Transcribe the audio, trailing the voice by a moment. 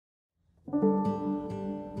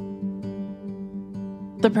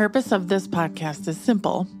The purpose of this podcast is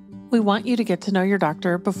simple. We want you to get to know your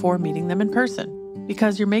doctor before meeting them in person,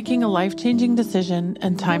 because you're making a life-changing decision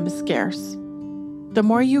and time is scarce. The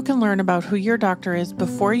more you can learn about who your doctor is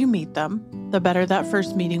before you meet them, the better that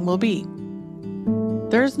first meeting will be.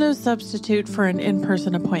 There's no substitute for an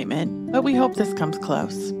in-person appointment, but we hope this comes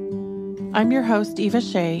close. I'm your host, Eva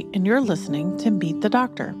Shea, and you're listening to Meet the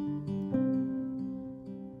Doctor.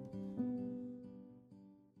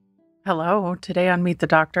 Hello, today on Meet the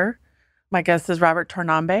Doctor, my guest is Robert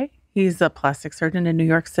Tornambe. He's a plastic surgeon in New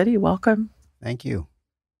York City. Welcome. Thank you.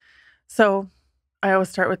 So I always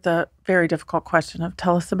start with the very difficult question of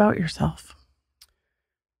tell us about yourself.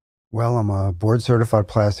 Well, I'm a board-certified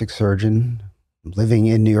plastic surgeon living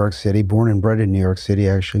in New York City, born and bred in New York City,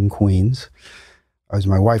 actually in Queens. As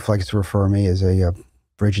my wife likes to refer me as a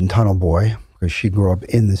bridge and tunnel boy, because she grew up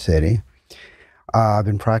in the city. I've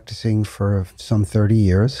been practicing for some 30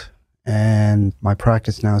 years. And my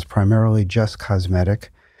practice now is primarily just cosmetic,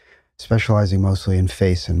 specializing mostly in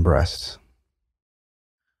face and breasts.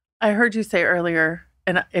 I heard you say earlier,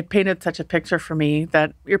 and it painted such a picture for me,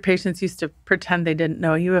 that your patients used to pretend they didn't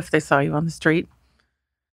know you if they saw you on the street.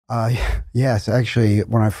 Yes, actually,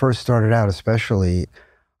 when I first started out especially,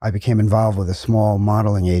 I became involved with a small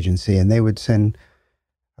modeling agency, and they would send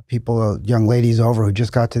people, young ladies over who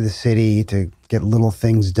just got to the city to get little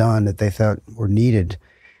things done that they thought were needed.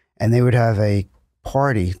 And they would have a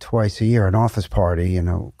party twice a year, an office party,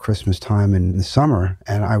 Christmas time in the summer.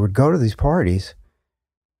 And I would go to these parties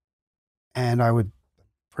and I would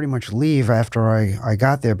pretty much leave after I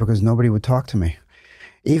got there because nobody would talk to me.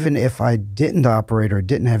 Even if I didn't operate or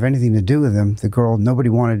didn't have anything to do with them, nobody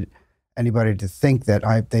wanted anybody to think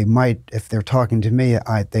that they might, if they're talking to me,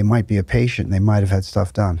 they might be a patient. They might have had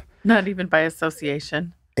stuff done. Not even by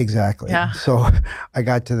association. Exactly. Yeah. So I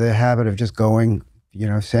got to the habit of just going,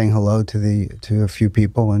 saying hello to a few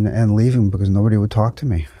people and leaving because nobody would talk to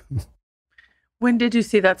me. When did you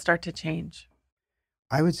see that start to change?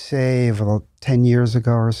 I would say about 10 years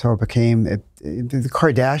ago or so, the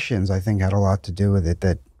Kardashians, I think, had a lot to do with it.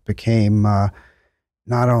 That became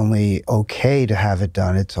not only okay to have it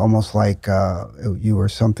done, it's almost like you were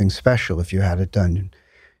something special if you had it done,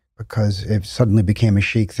 because it suddenly became a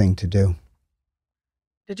chic thing to do.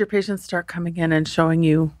 Did your patients start coming in and showing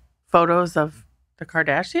you photos of the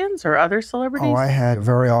Kardashians or other celebrities? Oh, I had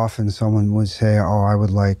very often someone would say, oh, I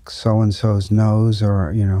would like so-and-so's nose,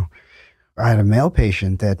 or, I had a male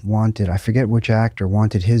patient that wanted, I forget which actor,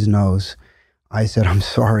 wanted his nose. I said, I'm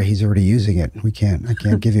sorry, he's already using it. I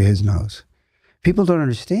can't give you his nose. People don't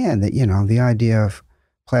understand that, the idea of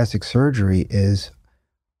plastic surgery is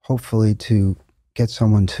hopefully to get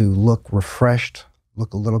someone to look refreshed,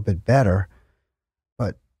 look a little bit better,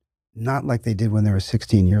 but not like they did when they were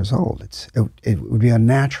 16 years old. It would be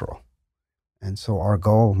unnatural. And so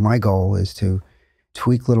my goal is to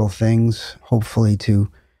tweak little things, hopefully to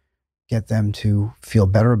get them to feel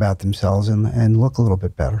better about themselves and look a little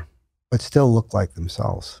bit better, but still look like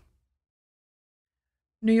themselves.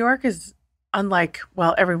 New York is unlike,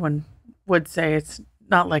 well, everyone would say it's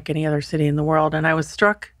not like any other city in the world. And I was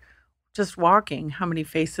struck just walking how many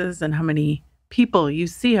faces and how many people you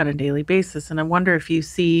see on a daily basis. And I wonder if you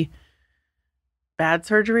see bad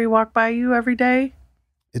surgery walk by you every day.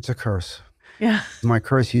 It's a curse. Yeah. My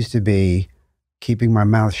curse used to be keeping my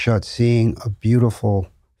mouth shut, seeing a beautiful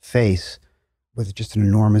face with just an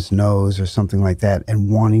enormous nose or something like that,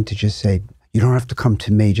 and wanting to just say, you don't have to come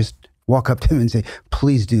to me, just walk up to them and say,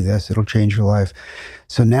 please do this, it'll change your life.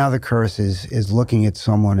 So now the curse is looking at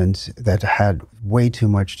someone that had way too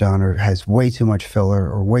much done or has way too much filler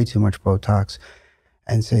or way too much Botox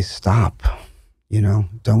and say, stop,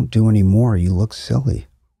 don't do any more, you look silly.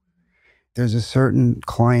 There's a certain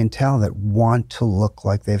clientele that want to look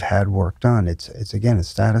like they've had work done. It's again, a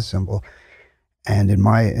status symbol. And in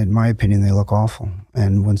my opinion, they look awful.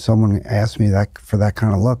 And when someone asks me for that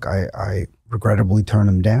kind of look, I regrettably turn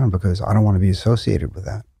them down because I don't want to be associated with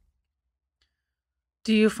that.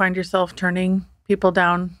 Do you find yourself turning people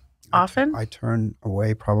down often? I turn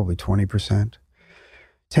away probably 20%.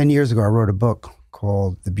 10 years ago, I wrote a book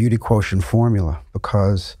called The Beauty Quotient Formula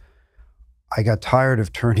because I got tired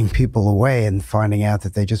of turning people away and finding out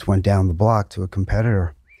that they just went down the block to a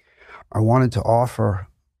competitor. I wanted to offer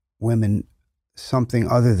women something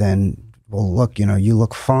other than, well, look, you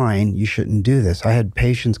look fine, you shouldn't do this. I had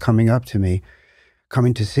patients coming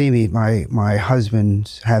to see me, my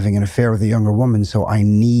husband's having an affair with a younger woman, so I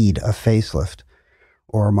need a facelift.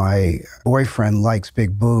 Or my boyfriend likes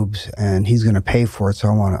big boobs and he's going to pay for it, so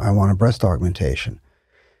I want a breast augmentation.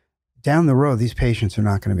 Down the road, these patients are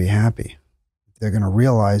not going to be happy. they're going to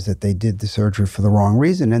realize that they did the surgery for the wrong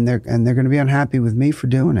reason, and they're going to be unhappy with me for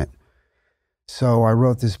doing it. So I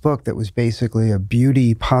wrote this book that was basically a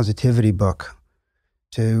beauty positivity book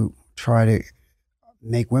to try to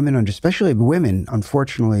make women, especially women,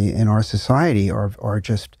 unfortunately, in our society are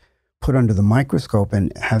just put under the microscope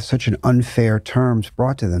and have such an unfair terms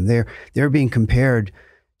brought to them. They're being compared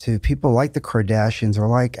to people like the Kardashians or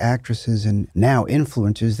like actresses and now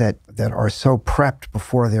influencers that are so prepped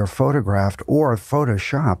before they're photographed or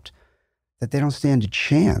photoshopped that they don't stand a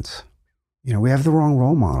chance. You know, we have the wrong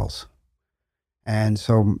role models. And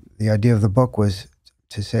so the idea of the book was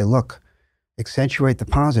to say, look, accentuate the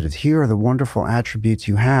positives. Here are the wonderful attributes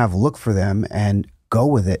you have. Look for them and go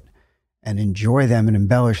with it and enjoy them and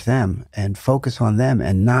embellish them and focus on them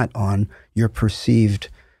and not on your perceived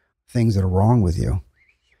things that are wrong with you.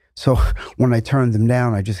 So when I turn them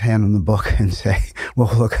down, I just hand them the book and say,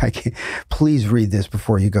 well, look, please read this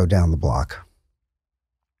before you go down the block.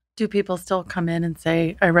 Do people still come in and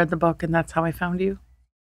say, I read the book and that's how I found you?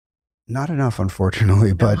 Not enough,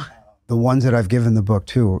 unfortunately, but the ones that I've given the book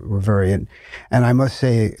to were very, and I must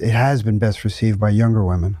say it has been best received by younger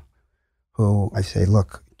women who I say,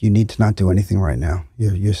 look, you need to not do anything right now.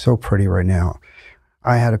 You're so pretty right now.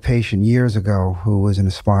 I had a patient years ago who was an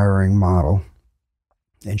aspiring model,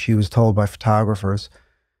 and she was told by photographers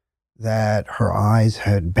that her eyes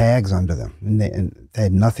had bags under them, and they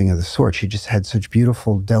had nothing of the sort. She just had such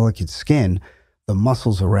beautiful, delicate skin. The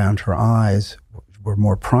muscles around her eyes were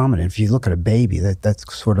more prominent. If you look at a baby,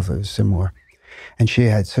 that's sort of similar. And she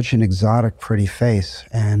had such an exotic, pretty face,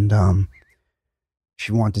 and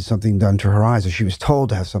she wanted something done to her eyes, or she was told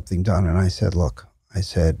to have something done. And I said, look,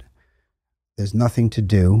 there's nothing to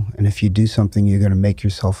do, and if you do something, you're going to make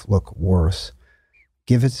yourself look worse.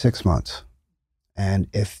 Give it 6 months. And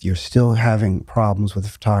if you're still having problems with the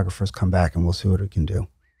photographers, come back and we'll see what we can do.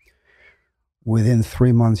 Within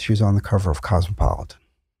 3 months, she was on the cover of Cosmopolitan.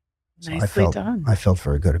 So Nicely done. I felt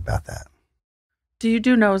very good about that. Do you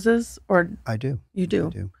do noses or? I do. You do? I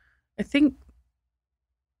do. I think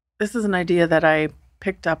this is an idea that I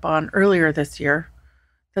picked up on earlier this year,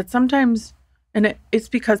 that sometimes, and it's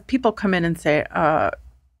because people come in and say, I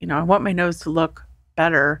want my nose to look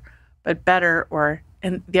better, but better,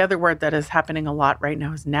 and the other word that is happening a lot right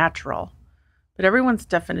now is natural. But everyone's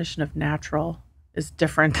definition of natural is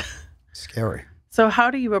different. Scary. So how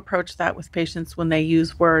do you approach that with patients when they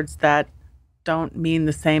use words that don't mean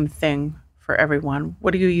the same thing for everyone?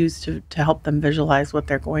 What do you use to help them visualize what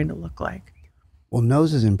they're going to look like? Well,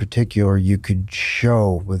 noses in particular, you could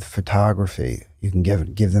show with photography. You can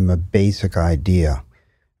give them a basic idea.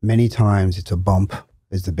 Many times it's a bump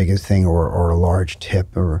is the biggest thing, or a large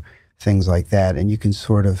tip, or things like that. And you can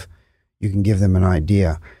give them an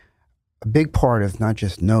idea. A big part of not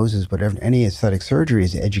just noses, but any aesthetic surgery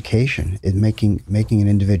is education, is making an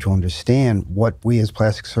individual understand what we as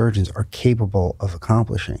plastic surgeons are capable of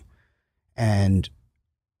accomplishing. And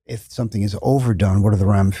if something is overdone, what are the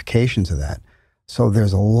ramifications of that? So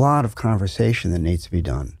there's a lot of conversation that needs to be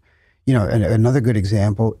done. You know, and another good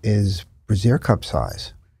example is brassiere cup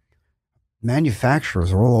size.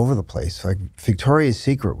 Manufacturers are all over the place. Like Victoria's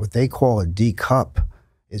Secret, what they call a D cup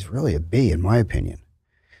is really a B, in my opinion.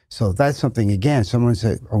 So that's something, again,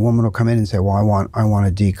 a woman will come in and say, well, I want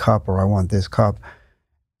a D cup, or I want this cup.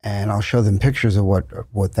 And I'll show them pictures of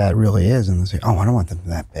what that really is. And they'll say, oh, I don't want them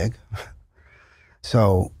that big.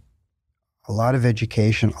 So a lot of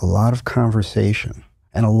education, a lot of conversation,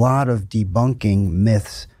 and a lot of debunking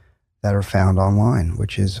myths that are found online,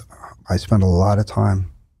 which is I spend a lot of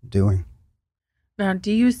time doing. Now,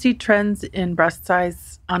 do you see trends in breast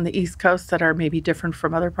size on the East Coast that are maybe different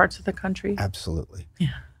from other parts of the country? Absolutely. Yeah.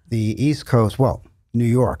 The East Coast, well, New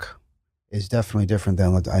York is definitely different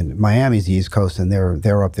than Miami's the East Coast, and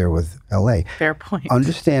they're up there with LA. Fair point.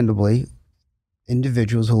 Understandably,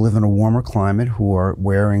 individuals who live in a warmer climate, who are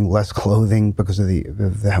wearing less clothing because of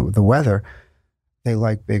the weather, they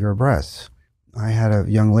like bigger breasts. I had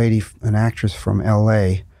a young lady, an actress from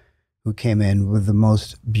LA, who came in with the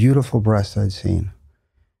most beautiful breasts I'd seen.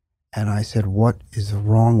 And I said, what is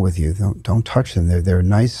wrong with you? Don't touch them. They're a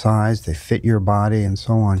nice size. They fit your body and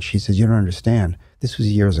so on. She says, you don't understand. This was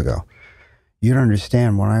years ago. You don't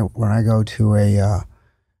understand. When I go to a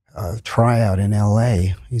tryout in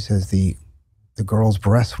LA, he says the girl's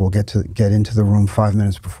breasts will get into the room 5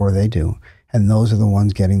 minutes before they do. And those are the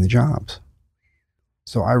ones getting the jobs.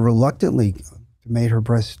 So I reluctantly made her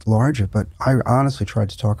breasts larger, but I honestly tried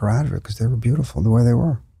to talk her out of it because they were beautiful the way they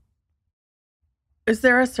were. Is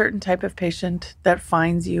there a certain type of patient that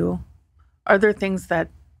finds you? Are there things that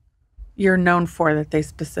you're known for that they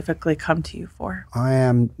specifically come to you for? I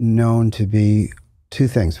am known to be Two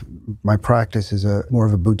things. My practice is more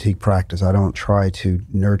of a boutique practice. I don't try to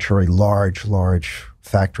nurture a large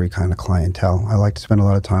factory kind of clientele. I like to spend a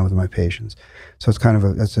lot of time with my patients. So it's kind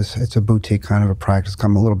of it's a boutique kind of a practice.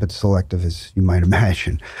 I'm a little bit selective, as you might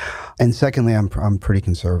imagine. And secondly, I'm pretty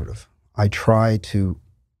conservative. I try to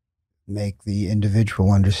make the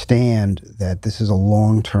individual understand that this is a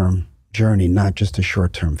long-term journey, not just a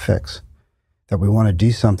short-term fix. That we want to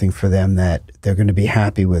do something for them that they're going to be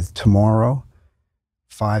happy with tomorrow,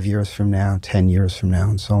 5 years from now, 10 years from now,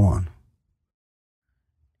 and so on.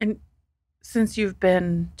 And since you've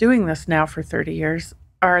been doing this now for 30 years,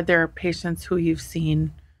 are there patients who you've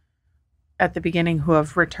seen at the beginning who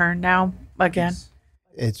have returned now again?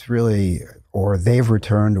 It's really, or they've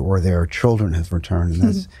returned or their children have returned.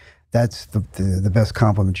 And that's the best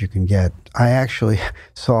compliment you can get. I actually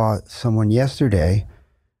saw someone yesterday,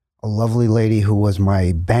 a lovely lady who was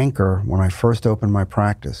my banker when I first opened my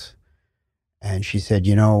practice. And she said,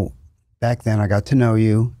 you know, back then I got to know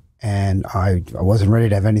you and I wasn't ready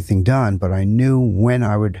to have anything done, but I knew when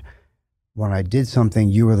I did something,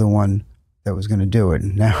 you were the one that was going to do it.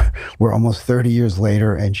 And now we're almost 30 years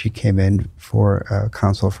later and she came in for a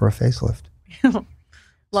consult for a facelift.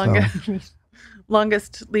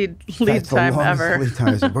 Longest lead time ever. Lead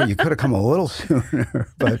time. Well, you could have come a little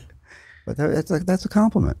sooner, but that's a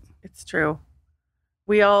compliment. It's true.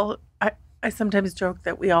 I sometimes joke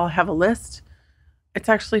that we all have a list. It's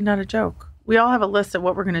actually not a joke. We all have a list of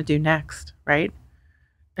what we're going to do next, right?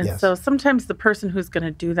 And Yes. So sometimes the person who's going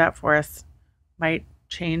to do that for us might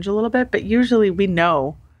change a little bit, but usually we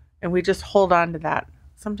know and we just hold on to that,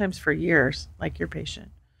 sometimes for years, like your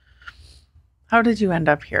patient. How did you end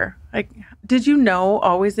up here? Did you know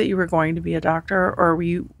always that you were going to be a doctor, or were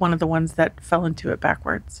you one of the ones that fell into it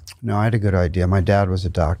backwards? No, I had a good idea. My dad was a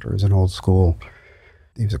doctor. He was an old school.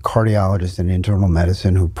 He was a cardiologist in internal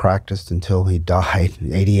medicine who practiced until he died,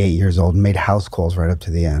 88 years old, and made house calls right up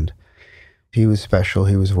to the end. He was special.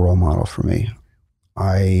 He was a role model for me.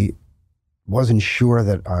 I wasn't sure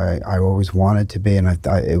that I always wanted to be, and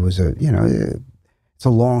it was it's a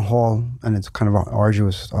long haul, and it's kind of an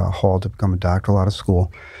arduous haul to become a doctor, a lot of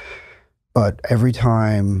school. But every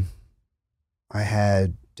time I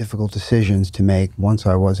had difficult decisions to make once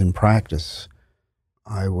I was in practice,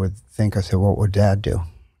 I said, what would Dad do?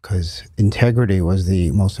 Because integrity was the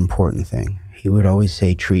most important thing. He would always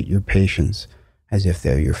say, treat your patients as if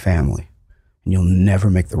they're your family, and you'll never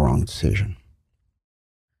make the wrong decision.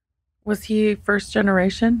 Was he first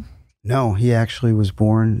generation? No, he actually was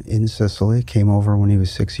born in Sicily, came over when he was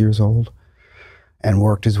 6 years old, and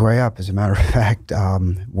worked his way up. As a matter of fact,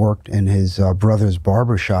 worked in his brother's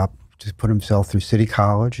barber shop, just put himself through City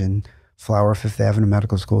College and Flower Fifth Avenue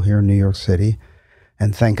Medical School here in New York City.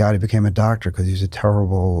 And thank God he became a doctor, because he was a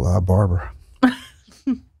terrible barber.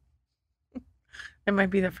 It might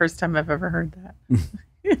be the first time I've ever heard that.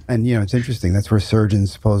 And, it's interesting. That's where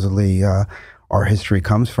surgeons supposedly, our history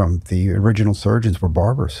comes from. The original surgeons were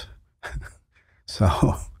barbers.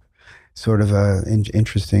 So sort of an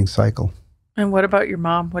interesting cycle. And what about your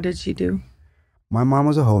mom? What did she do? My mom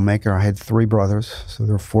was a homemaker. I had 3 brothers, so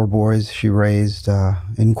there were 4 boys she raised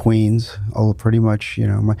in Queens. Pretty much,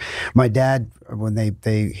 my dad, when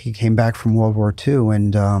he came back from World War II,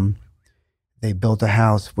 and they built a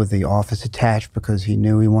house with the office attached because he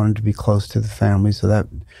knew he wanted to be close to the family. So that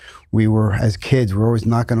we were, as kids, we were always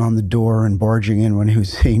knocking on the door and barging in when he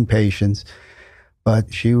was seeing patients.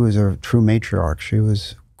 But she was a true matriarch. She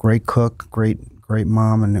was a great cook, great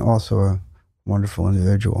mom, and also a wonderful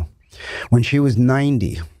individual. When she was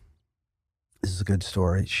 90, this is a good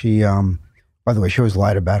story. She, by the way, she always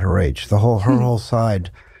lied about her age. Her whole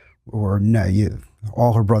side were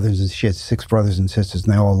all her brothers, and she had 6 brothers and sisters,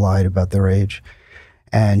 and they all lied about their age.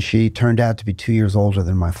 And she turned out to be 2 years older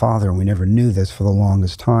than my father, and we never knew this for the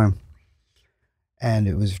longest time.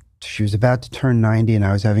 And she was about to turn 90, and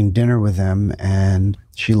I was having dinner with them, and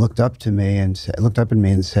she looked up at me and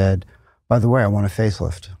said, "By the way, I want a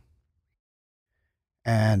facelift."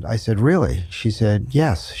 And I said, "Really?" She said,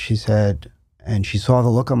 "Yes." She said, and she saw the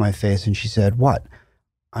look on my face, and she said, "What?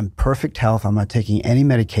 I'm perfect health. I'm not taking any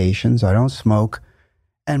medications. I don't smoke.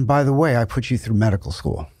 And by the way, I put you through medical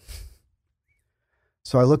school."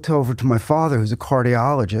 So I looked over to my father, who's a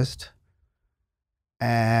cardiologist,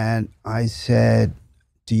 and I said,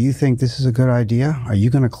 "Do you think this is a good idea? Are you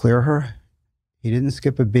going to clear her?" He didn't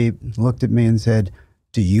skip a beat, looked at me and said,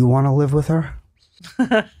 "Do you want to live with her?"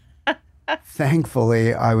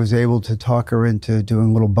 Thankfully, I was able to talk her into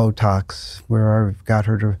doing little Botox, where I got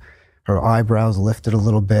her eyebrows lifted a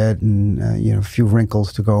little bit, and a few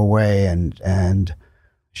wrinkles to go away, and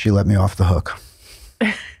she let me off the hook.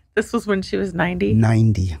 This was when she was 90?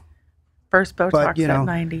 90. First But, Botox you at know,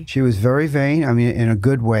 90. she was very vain. I mean, in a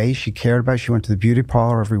good way. She cared about it. She went to the beauty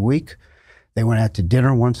parlor every week. They went out to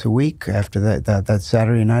dinner once a week after that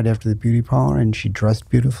Saturday night after the beauty parlor, and she dressed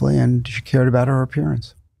beautifully, and she cared about her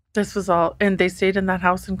appearance. This was all, and they stayed in that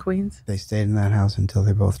house in Queens? They stayed in that house until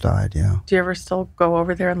they both died, yeah. Do you ever still go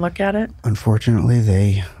over there and look at it?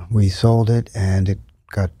 Unfortunately, we sold it, and it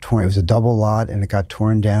got torn. It was a double lot, and it got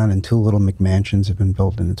torn down, and 2 little McMansions have been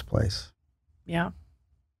built in its place. Yeah.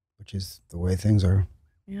 Which is the way things are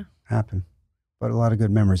happen. But a lot of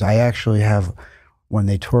good memories. I actually have, when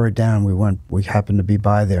they tore it down, we happened to be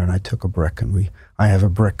by there, and I took a brick, and I have a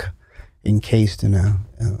brick encased in a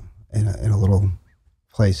little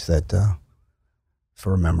place that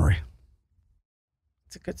for a memory.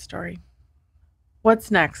 It's a good story.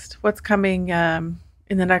 What's next? What's coming in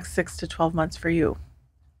the next 6 to 12 months for you?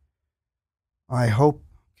 I hope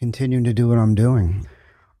continuing to do what I'm doing.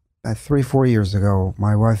 3-4 years ago,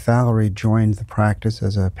 my wife Valerie joined the practice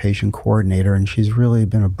as a patient coordinator, and she's really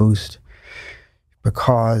been a boost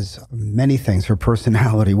because many things. Her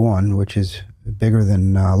personality, one, which is bigger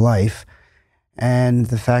than life, and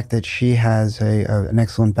the fact that she has an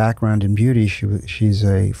excellent background in beauty. She's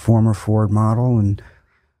a former Ford model and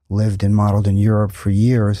lived and modeled in Europe for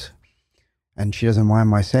years, and she doesn't mind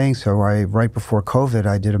my saying so. Right before COVID,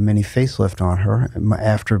 I did a mini facelift on her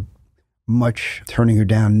after much turning her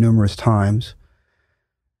down numerous times.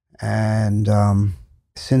 And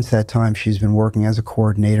since that time, she's been working as a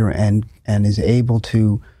coordinator and is able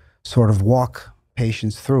to sort of walk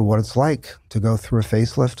patients through what it's like to go through a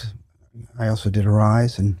facelift. I also did her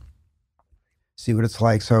eyes and see what it's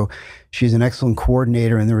like. So she's an excellent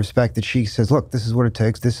coordinator in the respect that she says, look, this is what it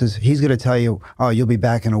takes. He's going to tell you, oh, you'll be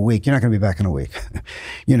back in a week. You're not going to be back in a week.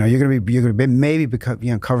 You're going to be maybe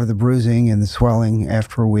cover the bruising and the swelling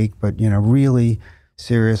after a week, but really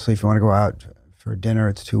seriously, if you want to go out for dinner,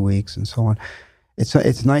 it's 2 weeks and so on.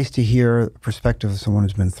 It's nice to hear the perspective of someone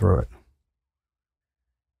who's been through it.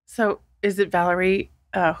 So is it Valerie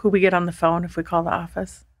who we get on the phone if we call the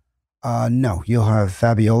office? No, you'll have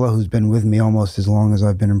Fabiola, who's been with me almost as long as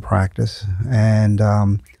I've been in practice. And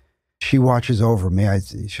she watches over me.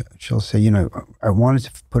 She'll say, I wanted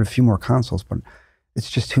to put a few more consults, but it's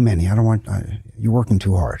just too many. You're working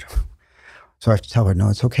too hard. So I have to tell her, no,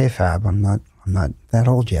 it's okay, Fab. I'm not that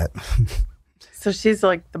old yet. So she's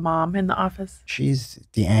like the mom in the office? She's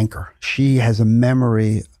the anchor. She has a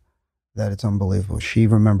memory that it's unbelievable. She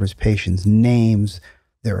remembers patients' names,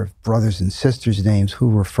 their brothers and sisters' names, who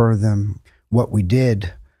refer them, what we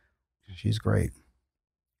did. She's great.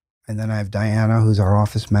 And then I have Diana, who's our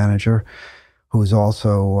office manager, who is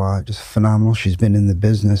also just phenomenal. She's been in the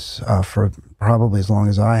business for probably as long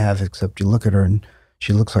as I have, except you look at her and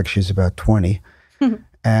she looks like she's about 20.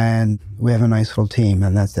 And we have a nice little team,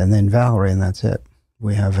 and then Valerie, and that's it.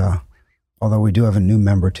 We have, although we do have a new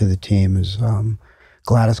member to the team, is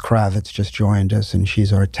Gladys Kravitz just joined us, and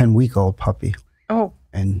she's our 10-week-old puppy. Oh,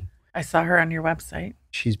 and I saw her on your website.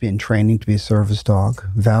 She's been training to be a service dog.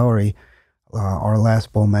 Valerie, our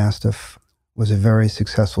last bull mastiff, was a very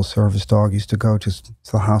successful service dog. Used to go to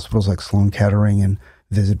the hospitals like Sloan Kettering and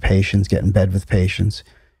visit patients, get in bed with patients.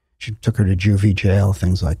 She took her to juvie jail,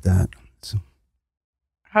 things like that. So,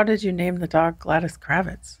 how did you name the dog Gladys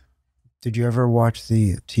Kravitz? Did you ever watch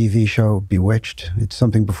the TV show Bewitched? It's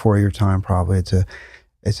something before your time, probably. It's a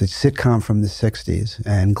sitcom from the 60s,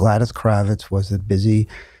 and Gladys Kravitz was the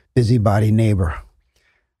busybody neighbor.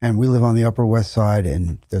 And we live on the Upper West Side,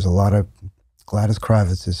 and there's a lot of Gladys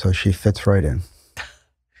Kravitzes, so she fits right in.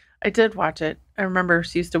 I did watch it. I remember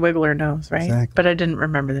she used to wiggle her nose, right? Exactly. But I didn't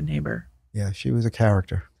remember the neighbor. Yeah, she was a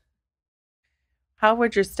character. How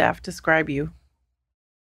would your staff describe you?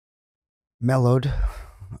 Mellowed,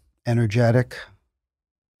 energetic,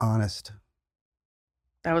 honest.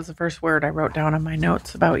 That was the first word I wrote down on my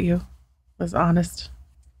notes about you, was honest.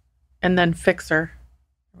 And then fixer.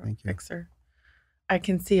 Thank you. Fixer. I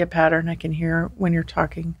can see a pattern. I can hear when you're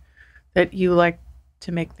talking that you like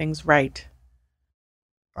to make things right.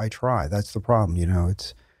 I try. That's the problem.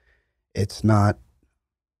 It's not,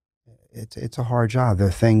 it's a hard job. There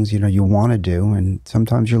are things, you want to do, and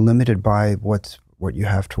sometimes you're limited by what you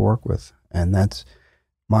have to work with. And that's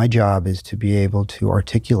my job, is to be able to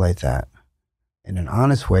articulate that in an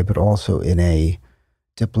honest way, but also in a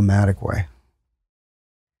diplomatic way.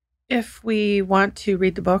 If we want to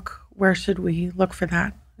read the book, where should we look for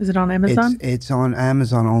that? Is it on Amazon? It's on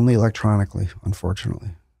Amazon only electronically,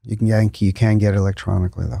 unfortunately. You can get it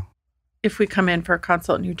electronically, though. If we come in for a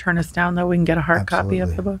consult and you turn us down, though, we can get a hard copy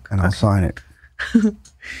of the book. And I'll sign it.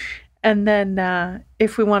 And then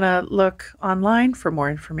if we want to look online for more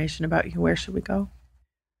information about you, where should we go?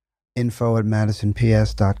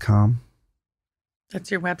 info@madisonps.com. That's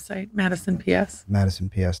your website, Madison PS.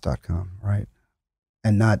 MadisonPS.com, right?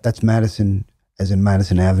 And that's Madison as in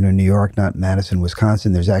Madison Avenue, New York, not Madison,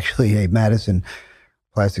 Wisconsin. There's actually a Madison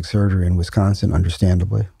Plastic Surgery in Wisconsin,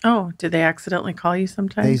 understandably. Oh, do they accidentally call you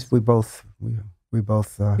sometimes? We both.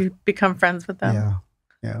 You become friends with them?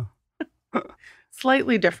 Yeah.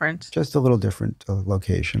 Slightly different. Just a little different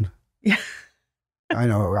location. Yeah. I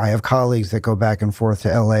know. I have colleagues that go back and forth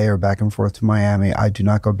to LA or back and forth to Miami. I do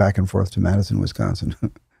not go back and forth to Madison, Wisconsin.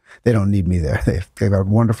 They don't need me there. They've got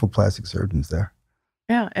wonderful plastic surgeons there.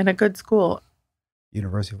 Yeah, and a good school.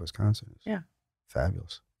 University of Wisconsin. Yeah.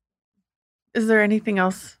 Fabulous. Is there anything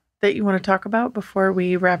else that you want to talk about before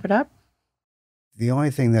we wrap it up? The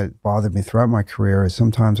only thing that bothered me throughout my career is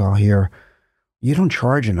sometimes I'll hear, you don't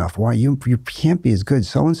charge enough. Why? You can't be as good.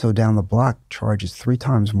 So-and-so down the block charges 3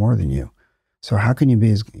 times more than you. So how can you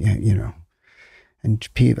be as, and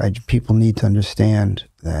people need to understand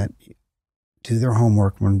that, do their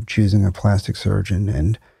homework when choosing a plastic surgeon,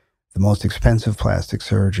 and the most expensive plastic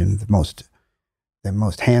surgeon, the most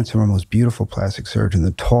handsome or most beautiful plastic surgeon,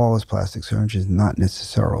 the tallest plastic surgeon is not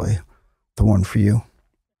necessarily the one for you.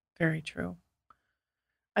 Very true.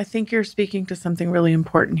 I think you're speaking to something really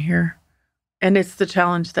important here. And it's the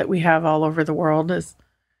challenge that we have all over the world, is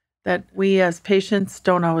that we as patients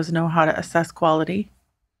don't always know how to assess quality.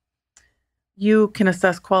 You can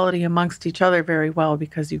assess quality amongst each other very well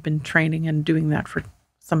because you've been training and doing that for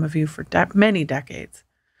some of you for many decades.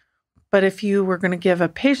 But if you were going to give a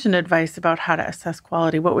patient advice about how to assess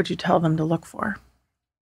quality, what would you tell them to look for?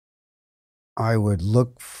 I would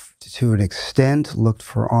look to an extent, look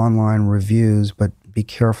for online reviews, but be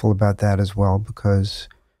careful about that as well, because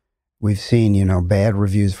we've seen, bad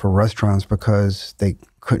reviews for restaurants because they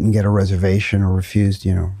couldn't get a reservation or refused,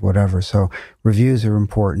 whatever. So reviews are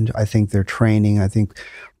important. I think their training, I think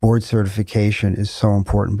board certification is so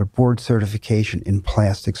important, but board certification in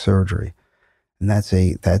plastic surgery. And that's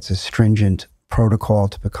a stringent protocol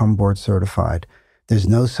to become board certified. There's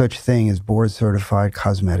no such thing as board certified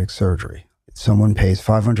cosmetic surgery. Someone pays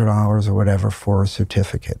 $500 or whatever for a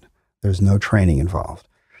certificate. There's no training involved.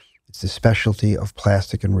 It's the specialty of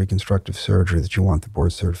plastic and reconstructive surgery that you want the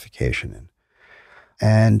board certification in.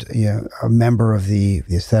 And a member of the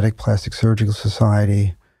Aesthetic Plastic Surgical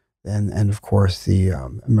Society, and of course the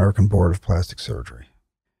American Board of Plastic Surgery.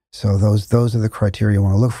 So those are the criteria you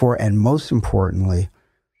want to look for. And most importantly,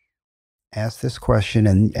 ask this question,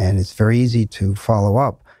 and it's very easy to follow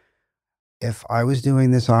up. If I was doing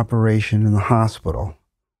this operation in the hospital,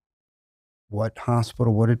 what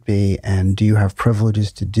hospital would it be, and do you have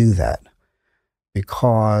privileges to do that?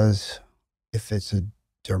 Because if it's a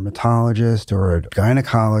dermatologist or a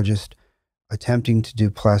gynecologist attempting to do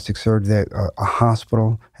plastic surgery, a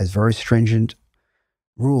hospital has very stringent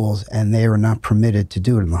rules, and they are not permitted to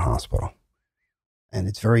do it in the hospital. And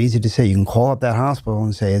it's very easy to say, you can call up that hospital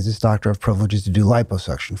and say, is this doctor have privileges to do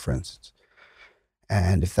liposuction, for instance?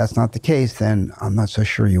 And if that's not the case, then I'm not so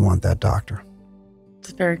sure you want that doctor.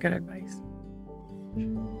 It's very good advice.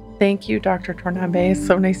 Thank you, Dr. Tornambe. It's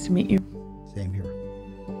so nice to meet you. Same here.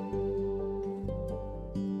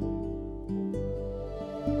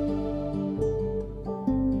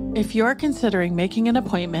 If you're considering making an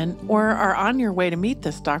appointment or are on your way to meet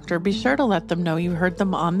this doctor, be sure to let them know you heard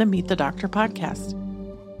them on the Meet the Doctor podcast.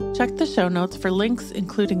 Check the show notes for links,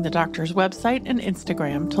 including the doctor's website and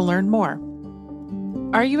Instagram, to learn more.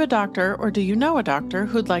 Are you a doctor, or do you know a doctor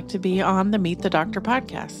who'd like to be on the Meet the Doctor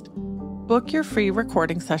podcast? Book your free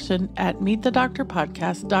recording session at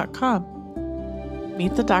meetthedoctorpodcast.com.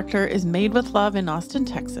 Meet the Doctor is made with love in Austin,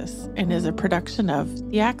 Texas, and is a production of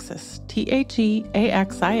The Axis, TheAxis.io.